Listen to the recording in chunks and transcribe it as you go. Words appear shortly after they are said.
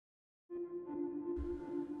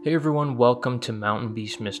Hey everyone, welcome to Mountain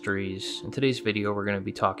Beast Mysteries. In today's video, we're going to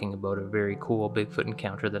be talking about a very cool Bigfoot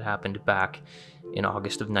encounter that happened back in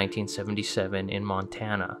August of 1977 in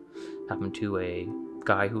Montana. Happened to a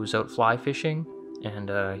guy who was out fly fishing, and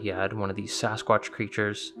he had one of these Sasquatch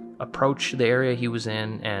creatures approach the area he was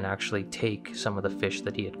in and actually take some of the fish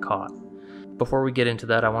that he had caught. Before we get into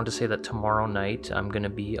that, I want to say that tomorrow night I'm going to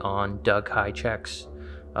be on Doug Hicheck's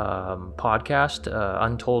podcast,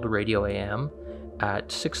 Untold Radio AM, at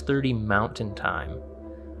 6:30 Mountain Time.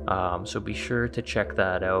 So be sure to check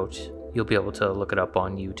that out. You'll be able to look it up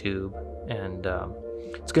on YouTube, and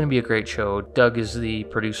it's going to be a great show. Doug is the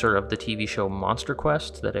producer of the TV show Monster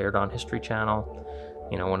Quest that aired on History Channel.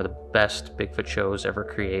 You know, one of the best Bigfoot shows ever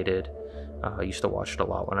created. I used to watch it a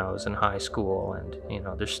lot when I was in high school, and you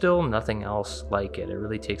know, there's still nothing else like it. It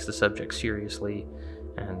really takes the subject seriously,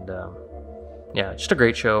 and yeah, just a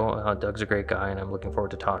great show. Doug's a great guy, and I'm looking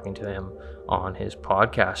forward to talking to him on his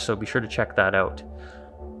podcast, so be sure to check that out.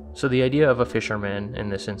 So the idea of a fisherman, in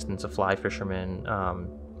this instance a fly fisherman,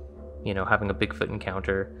 you know, having a Bigfoot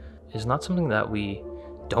encounter is not something that we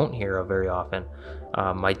don't hear of very often.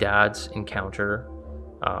 My dad's encounter,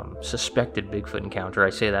 suspected Bigfoot encounter,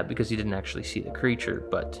 I say that because he didn't actually see the creature,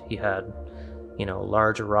 but he had, you know,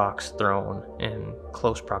 large rocks thrown in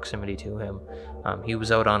close proximity to him. He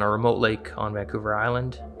was out on a remote lake on Vancouver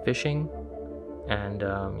Island fishing, and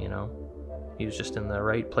you know, he was just in the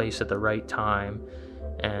right place at the right time.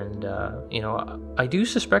 And you know, I do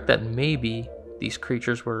suspect that maybe these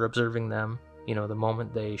creatures were observing them, you know, the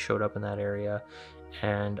moment they showed up in that area.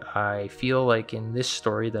 And I feel like in this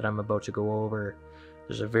story that I'm about to go over,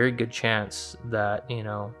 there's a very good chance that, you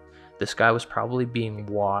know, this guy was probably being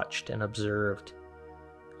watched and observed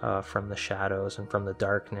from the shadows and from the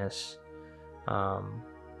darkness.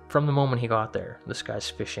 From the moment he got there, this guy's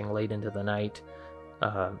fishing late into the night.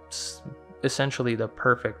 Essentially the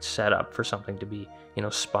perfect setup for something to be, you know,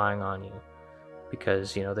 spying on you,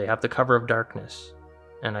 because, you know, they have the cover of darkness.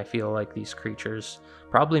 And I feel like these creatures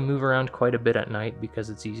probably move around quite a bit at night because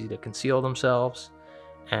it's easy to conceal themselves.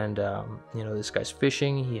 And you know, this guy's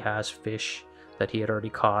fishing, he has fish that he had already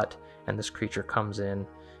caught, and this creature comes in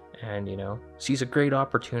and, you know, sees a great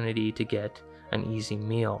opportunity to get an easy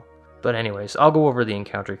meal. But anyways, I'll go over the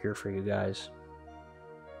encounter here for you guys.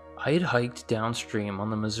 I had hiked downstream on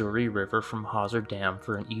the Missouri River from Hawser Dam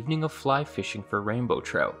for an evening of fly fishing for rainbow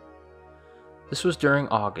trout. This was during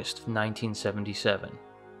August of 1977.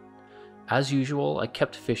 As usual, I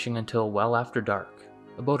kept fishing until well after dark,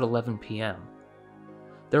 about 11 p.m.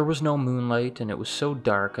 There was no moonlight, and it was so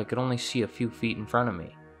dark I could only see a few feet in front of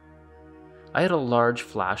me. I had a large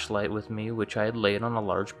flashlight with me, which I had laid on a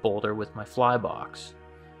large boulder with my fly box.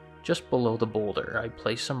 Just below the boulder, I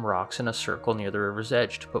placed some rocks in a circle near the river's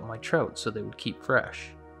edge to put my trout so they would keep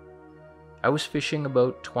fresh. I was fishing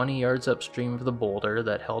about 20 yards upstream of the boulder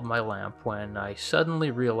that held my lamp when I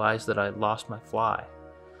suddenly realized that I had lost my fly.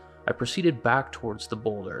 I proceeded back towards the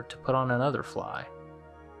boulder to put on another fly.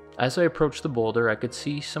 As I approached the boulder, I could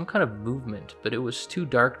see some kind of movement, but it was too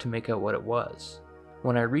dark to make out what it was.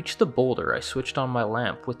 When I reached the boulder, I switched on my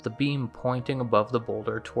lamp with the beam pointing above the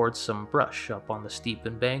boulder towards some brush up on the steep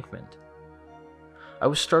embankment. I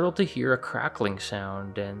was startled to hear a crackling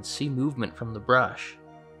sound and see movement from the brush.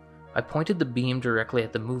 I pointed the beam directly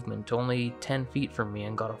at the movement only 10 feet from me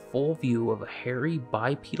and got a full view of a hairy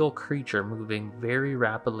bipedal creature moving very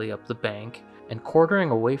rapidly up the bank and quartering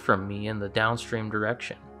away from me in the downstream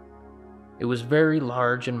direction. It was very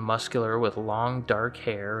large and muscular with long dark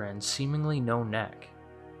hair and seemingly no neck.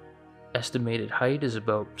 Estimated height is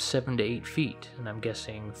about 7 to 8 feet, and I'm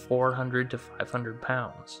guessing 400 to 500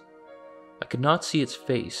 pounds. I could not see its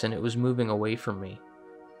face, and it was moving away from me.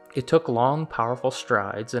 It took long, powerful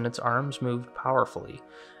strides, and its arms moved powerfully,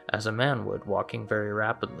 as a man would, walking very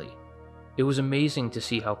rapidly. It was amazing to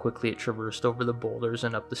see how quickly it traversed over the boulders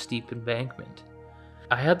and up the steep embankment.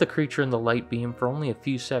 I had the creature in the light beam for only a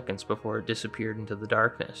few seconds before it disappeared into the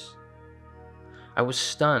darkness. I was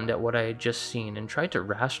stunned at what I had just seen and tried to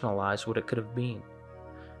rationalize what it could have been.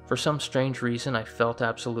 For some strange reason, I felt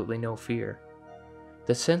absolutely no fear.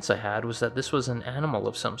 The sense I had was that this was an animal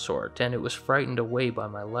of some sort, and it was frightened away by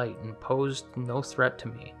my light and posed no threat to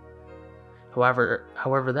me.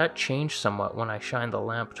 However, that changed somewhat when I shined the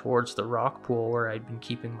lamp towards the rock pool where I'd been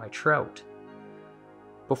keeping my trout.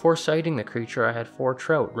 Before sighting the creature, I had 4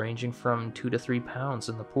 trout ranging from 2 to 3 pounds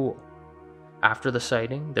in the pool. After the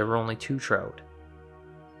sighting, there were only 2 trout.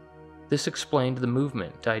 This explained the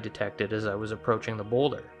movement I detected as I was approaching the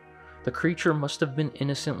boulder. The creature must have been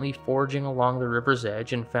innocently foraging along the river's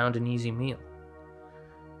edge and found an easy meal.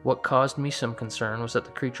 What caused me some concern was that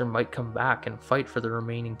the creature might come back and fight for the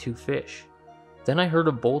remaining 2 fish. Then I heard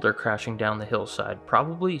a boulder crashing down the hillside,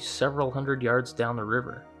 probably several hundred yards down the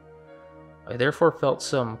river. I therefore felt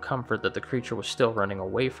some comfort that the creature was still running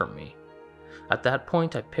away from me. At that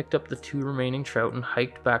point, I picked up the 2 remaining trout and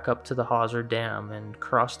hiked back up to the Hawser Dam and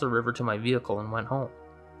crossed the river to my vehicle and went home.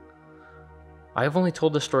 I have only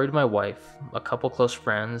told the story to my wife, a couple close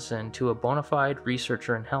friends, and to a bona fide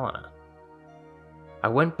researcher in Helena. I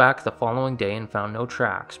went back the following day and found no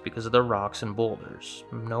tracks because of the rocks and boulders,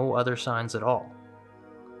 no other signs at all.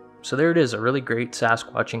 So there it is, a really great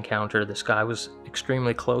Sasquatch encounter. This guy was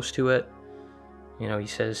extremely close to it. You know, he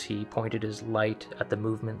says he pointed his light at the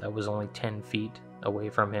movement that was only 10 feet away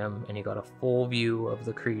from him, and he got a full view of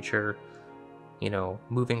the creature, you know,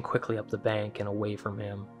 moving quickly up the bank and away from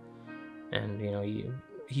him. And, you know,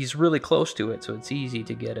 he's really close to it, so it's easy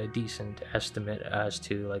to get a decent estimate as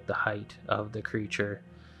to, like, the height of the creature.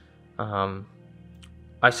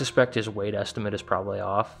 I suspect his weight estimate is probably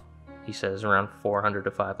off. He says around 400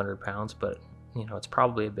 to 500 pounds, but, you know, it's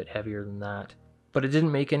probably a bit heavier than that. But it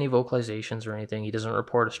didn't make any vocalizations or anything. He doesn't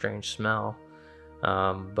report a strange smell.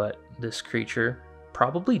 But this creature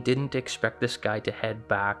probably didn't expect this guy to head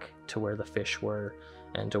back to where the fish were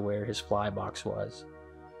and to where his fly box was.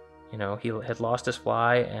 You know, he had lost his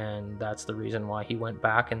fly, and that's the reason why he went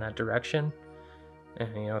back in that direction.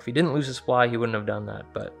 And, you know, if he didn't lose his fly, he wouldn't have done that.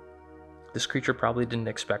 But this creature probably didn't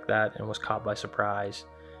expect that and was caught by surprise.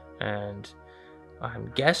 And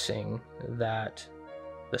I'm guessing that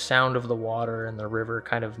the sound of the water and the river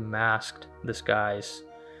kind of masked this guy's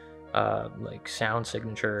like sound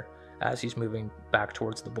signature as he's moving back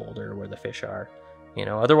towards the boulder where the fish are. You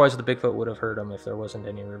know, otherwise the Bigfoot would have heard him if there wasn't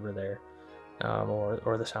any river there,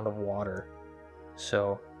 or the sound of water.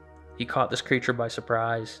 So he caught this creature by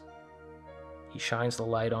surprise. He shines the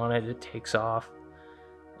light on it, it takes off,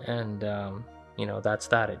 and you know, that's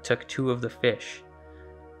that. It took 2 of the fish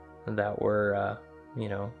that were you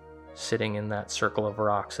know, sitting in that circle of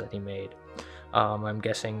rocks that he made. I'm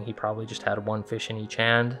guessing he probably just had 1 fish in each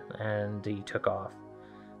hand and he took off.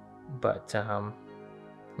 But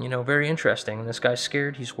you know, very interesting. This guy's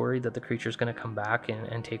scared. He's worried that the creature's going to come back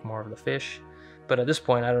and take more of the fish. But at this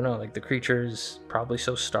point, I don't know, like, the creature is probably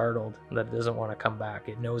so startled that it doesn't want to come back.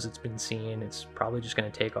 It knows it's been seen. It's probably just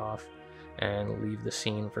going to take off and leave the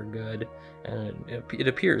scene for good. And it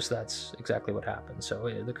appears that's exactly what happened. So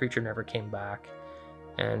the creature never came back.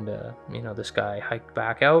 And, you know, this guy hiked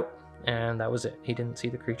back out, and that was it. He didn't see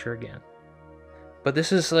the creature again. But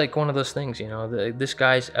this is like one of those things, you know, this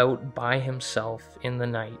guy's out by himself in the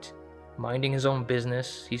night, minding his own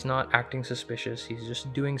business. He's not acting suspicious. He's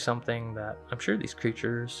just doing something that I'm sure these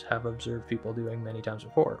creatures have observed people doing many times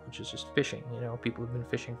before, which is just fishing. You know, people have been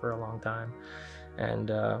fishing for a long time.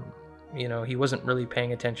 And, you know, he wasn't really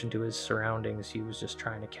paying attention to his surroundings. He was just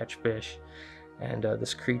trying to catch fish. And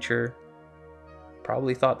this creature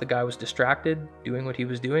probably thought the guy was distracted doing what he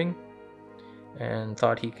was doing and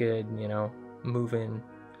thought he could, you know, move in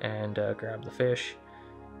and grab the fish.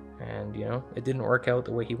 And, you know, it didn't work out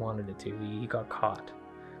the way he wanted it to. He got caught.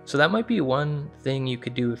 So that might be one thing you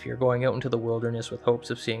could do if you're going out into the wilderness with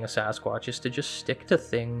hopes of seeing a Sasquatch, is to just stick to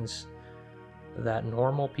things that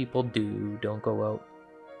normal people do. Don't go out,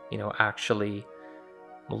 you know, actually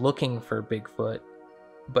looking for Bigfoot,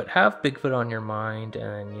 but have Bigfoot on your mind,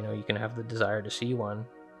 and, you know, you can have the desire to see one.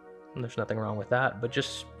 And there's nothing wrong with that, but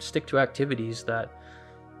just stick to activities that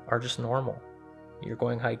are just normal. You're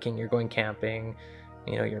going hiking, you're going camping,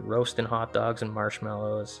 you know, you're roasting hot dogs and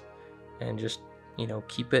marshmallows, and just, you know,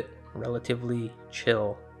 keep it relatively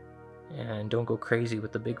chill, and don't go crazy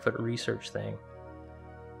with the Bigfoot research thing.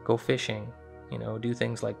 Go fishing, you know, do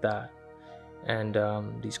things like that. And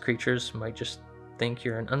these creatures might just think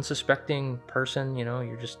you're an unsuspecting person, you know,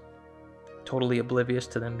 you're just totally oblivious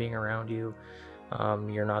to them being around you.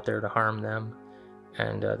 You're not there to harm them,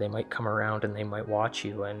 and they might come around and they might watch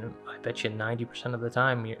you, and I bet you 90% of the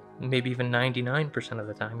time, maybe even 99% of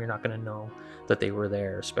the time, you're not going to know that they were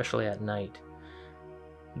there, especially at night.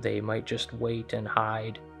 They might just wait and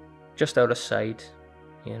hide just out of sight,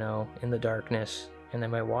 you know, in the darkness, and they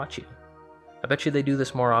might watch you. I bet you they do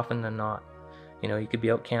this more often than not. You know, you could be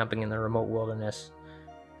out camping in the remote wilderness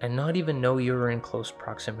and not even know you were in close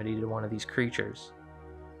proximity to one of these creatures.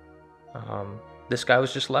 This guy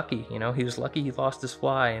was just lucky, you know, he was lucky he lost his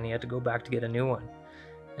fly and he had to go back to get a new one.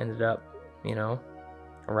 Ended up, you know,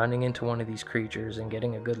 running into one of these creatures and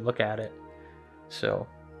getting a good look at it. So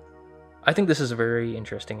I think this is a very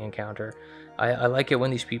interesting encounter. I like it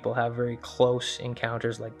when these people have very close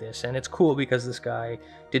encounters like this, and it's cool because this guy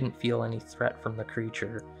didn't feel any threat from the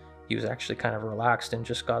creature. He was actually kind of relaxed and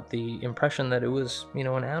just got the impression that it was, you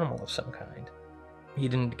know, an animal of some kind. He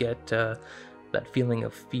didn't get that feeling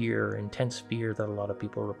of fear, intense fear that a lot of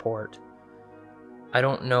people report. I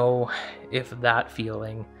don't know if that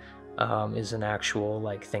feeling is an actual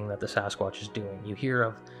like thing that the Sasquatch is doing. You hear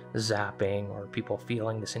of zapping or people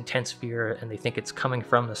feeling this intense fear and they think it's coming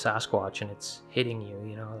from the Sasquatch and it's hitting you,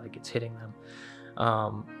 you know, like it's hitting them.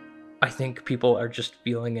 I think people are just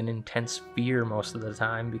feeling an intense fear most of the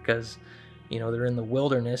time because, you know, they're in the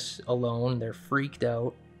wilderness alone, they're freaked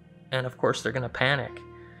out, and of course they're going to panic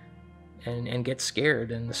and get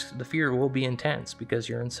scared, and the fear will be intense because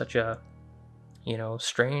you're in such a, you know,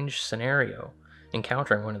 strange scenario,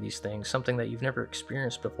 encountering one of these things, something that you've never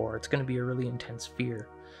experienced before. It's going to be a really intense fear,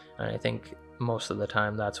 and I think most of the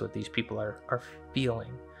time that's what these people are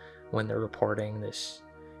feeling when they're reporting this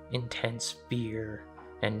intense fear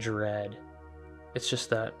and dread. It's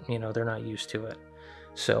just that, you know, they're not used to it.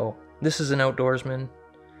 So this is an outdoorsman,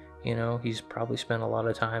 you know, he's probably spent a lot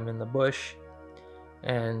of time in the bush,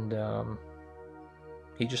 and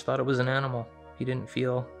he just thought it was an animal. He didn't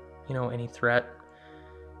feel, you know, any threat,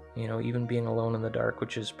 you know, even being alone in the dark,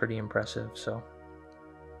 which is pretty impressive. So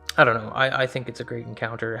I don't know, I think it's a great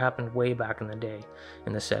encounter. It happened way back in the day,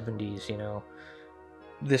 in the 70s, you know.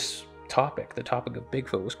 This topic, the topic of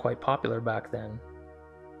Bigfoot, was quite popular back then.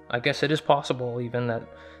 I guess it is possible even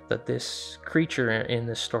that this creature in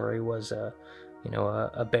this story was a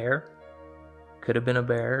bear. Could have been a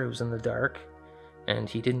bear. It was in the dark, and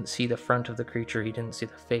he didn't see the front of the creature, he didn't see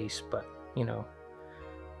the face, but, you know,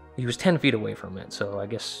 he was 10 feet away from it, so I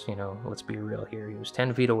guess, you know, let's be real here. He was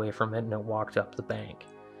 10 feet away from it, and it walked up the bank.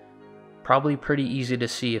 Probably pretty easy to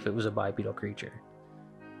see if it was a bipedal creature,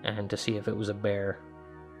 and to see if it was a bear.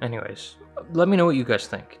 Anyways, let me know what you guys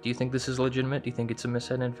think. Do you think this is legitimate? Do you think it's a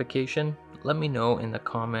misidentification? Let me know in the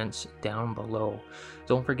comments down below.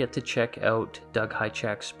 Don't forget to check out Doug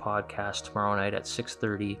Hychek's podcast tomorrow night at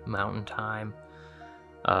 6:30 Mountain Time.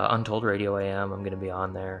 Untold Radio AM, I'm going to be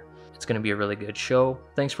on there. It's going to be a really good show.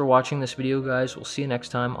 Thanks for watching this video, guys. We'll see you next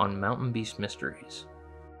time on Mountain Beast Mysteries.